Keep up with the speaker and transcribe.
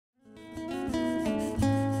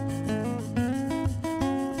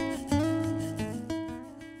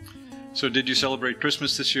So did you celebrate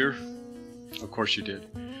Christmas this year? Of course you did.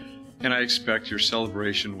 And I expect your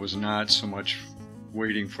celebration was not so much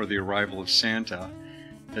waiting for the arrival of Santa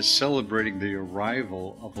as celebrating the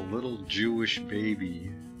arrival of a little Jewish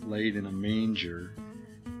baby laid in a manger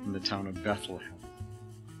in the town of Bethlehem.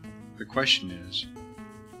 The question is,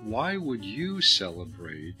 why would you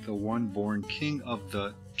celebrate the one born King of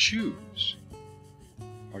the Jews?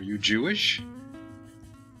 Are you Jewish?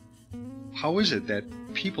 How is it that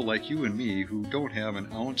people like you and me, who don't have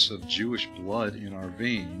an ounce of Jewish blood in our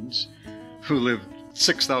veins, who live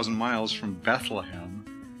 6,000 miles from Bethlehem,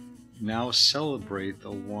 now celebrate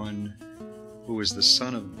the one who is the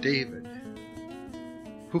son of David?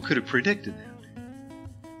 Who could have predicted that?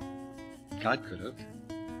 God could have,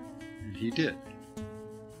 and He did,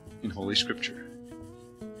 in Holy Scripture.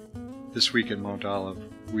 This week at Mount Olive,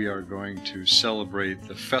 we are going to celebrate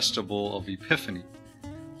the festival of Epiphany,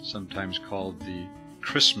 sometimes called the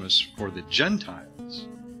Christmas for the Gentiles.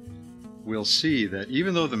 We'll see that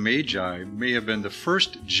even though the Magi may have been the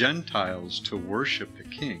first Gentiles to worship the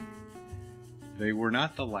King, they were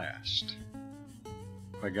not the last.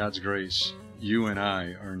 By God's grace, you and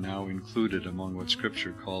I are now included among what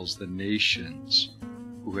Scripture calls the nations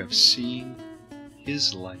who have seen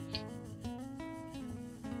His light.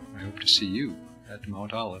 I hope to see you at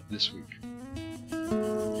Mount Olive this week.